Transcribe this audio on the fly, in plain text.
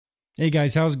Hey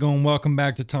guys, how's it going? Welcome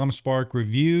back to Tom Spark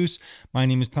Reviews. My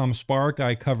name is Tom Spark.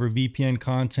 I cover VPN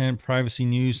content, privacy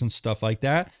news, and stuff like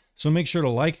that. So make sure to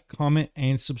like, comment,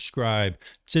 and subscribe.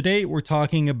 Today we're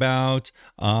talking about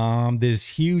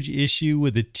this huge issue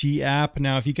with the T app.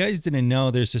 Now, if you guys didn't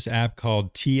know, there's this app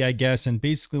called T, I guess, and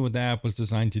basically what the app was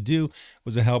designed to do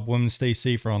was to help women stay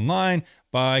safer online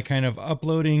by kind of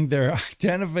uploading their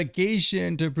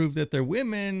identification to prove that they're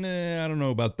women. I don't know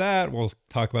about that. We'll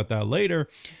talk about that later.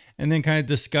 And then kind of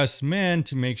discuss men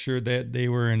to make sure that they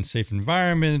were in a safe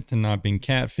environment and not being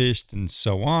catfished and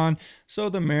so on. So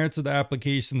the merits of the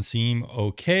application seem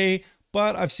okay,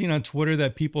 but I've seen on Twitter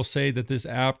that people say that this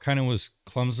app kind of was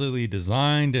clumsily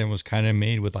designed and was kind of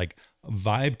made with like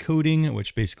vibe coding,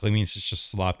 which basically means it's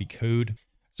just sloppy code.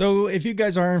 So if you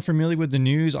guys aren't familiar with the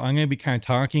news, I'm going to be kind of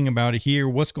talking about it here.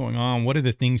 What's going on? What are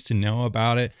the things to know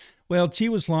about it? Well, T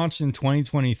was launched in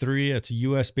 2023. It's a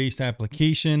US-based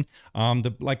application.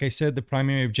 Like I said, the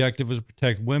primary objective was to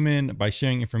protect women by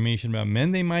sharing information about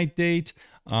men they might date.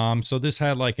 So this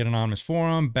had like an anonymous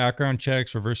forum, background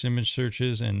checks, reverse image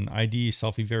searches, and ID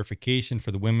selfie verification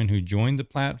for the women who joined the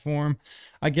platform.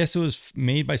 I guess it was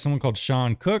made by someone called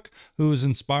Sean Cook, who was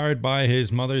inspired by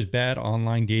his mother's bad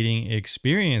online dating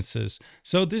experiences.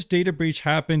 So this data breach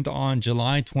happened on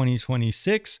July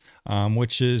 2026,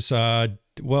 which is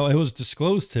well, it was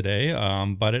disclosed today,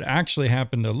 but it actually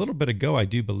happened a little bit ago, I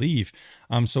do believe.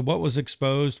 So what was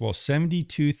exposed? Well,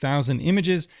 72,000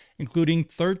 images, including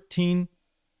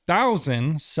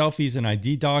 13,000 selfies and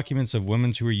ID documents of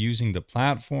women who were using the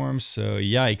platform. So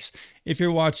yikes. If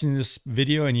you're watching this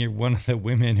video and you're one of the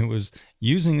women who was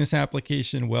using this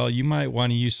application, well, you might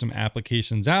want to use some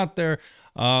applications out there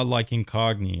like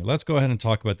Incogni. Let's go ahead and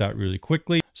talk about that really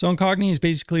quickly. So Incogni is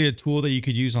basically a tool that you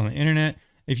could use on the internet.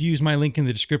 If you use my link in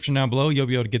the description down below, you'll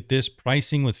be able to get this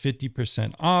pricing with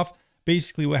 50% off.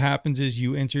 Basically, what happens is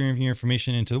you enter your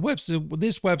information into the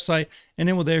this website, and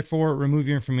it will therefore remove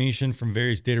your information from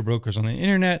various data brokers on the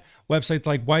internet, websites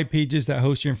like white pages that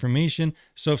host your information.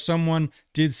 So if someone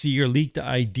did see your leaked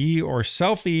ID or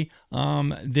selfie,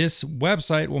 this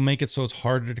website will make it so it's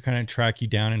harder to kind of track you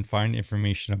down and find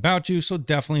information about you. So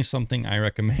definitely something I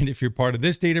recommend if you're part of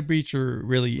this data breach or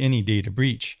really any data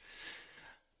breach.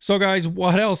 So guys,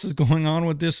 what else is going on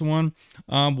with this one?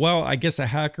 Well, I guess a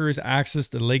hacker has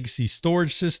accessed the legacy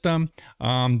storage system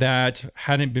that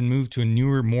hadn't been moved to a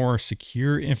newer, more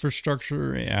secure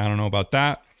infrastructure. I don't know about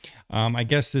that. I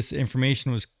guess this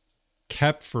information was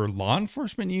kept for law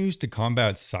enforcement use to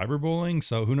combat cyberbullying.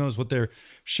 So who knows what they're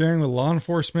sharing with law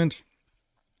enforcement.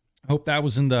 I hope that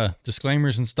was in the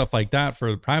disclaimers and stuff like that for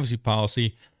the privacy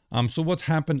policy. So what's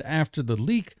happened after the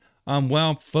leak?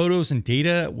 Well, photos and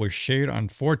data were shared on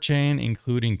 4chan,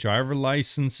 including driver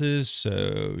licenses.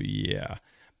 So yeah,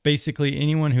 basically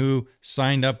anyone who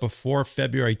signed up before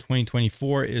February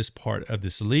 2024 is part of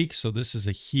this leak. So this is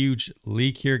a huge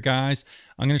leak here, guys.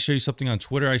 I'm going to show you something on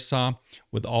Twitter I saw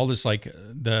with all this, like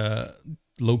the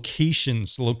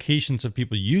locations of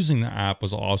people using the app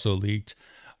was also leaked,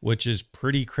 which is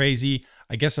pretty crazy.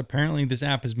 I guess apparently this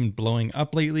app has been blowing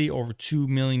up lately, over 2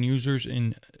 million users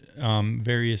in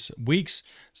various weeks.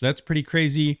 So that's pretty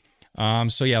crazy.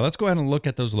 So yeah, let's go ahead and look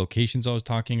at those locations I was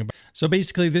talking about. So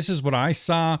basically this is what I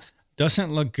saw.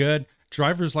 Doesn't look good.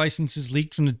 Driver's licenses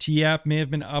leaked from the T app may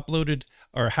have been uploaded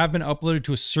or have been uploaded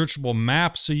to a searchable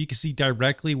map. So you can see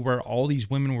directly where all these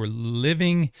women were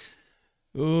living.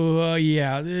 Oh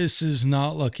yeah, this is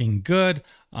not looking good.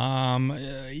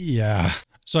 Yeah.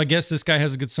 So I guess this guy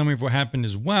has a good summary of what happened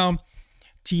as well.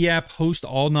 T-App hosts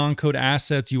all non-code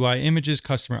assets, UI images,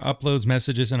 customer uploads,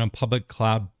 messages, in a public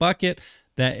cloud bucket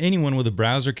that anyone with a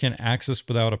browser can access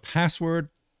without a password.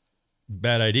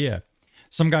 Bad idea.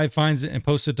 Some guy finds it and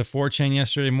posted to 4chan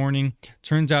yesterday morning.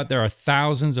 Turns out there are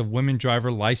thousands of women driver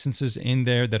licenses in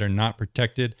there that are not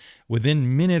protected.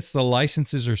 Within minutes, the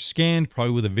licenses are scanned,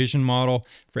 probably with a vision model,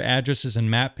 for addresses,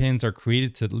 and map pins are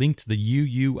created to link to the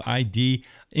UUID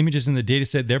images in the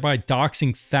dataset, thereby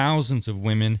doxing thousands of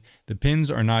women. The pins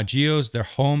are not geos, they're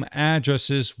home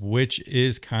addresses, which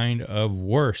is kind of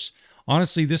worse.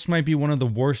 Honestly, this might be one of the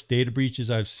worst data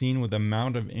breaches I've seen with the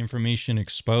amount of information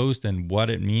exposed and what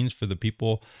it means for the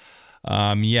people.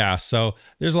 Yeah, so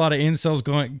there's a lot of incels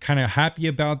going kind of happy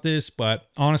about this, but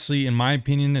honestly, in my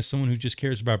opinion, as someone who just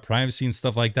cares about privacy and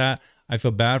stuff like that, I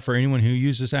feel bad for anyone who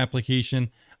uses this application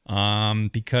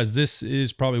because this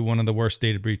is probably one of the worst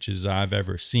data breaches I've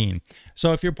ever seen.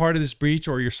 So if you're part of this breach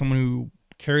or you're someone who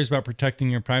cares about protecting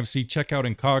your privacy, check out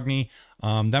Incogni.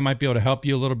 That might be able to help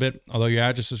you a little bit, although your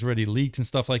address is already leaked and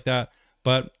stuff like that.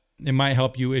 But it might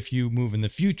help you if you move in the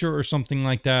future or something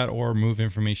like that, or move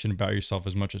information about yourself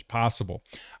as much as possible.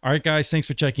 All right, guys, thanks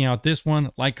for checking out this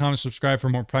one. Like, comment, subscribe for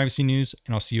more privacy news,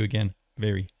 and I'll see you again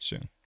very soon.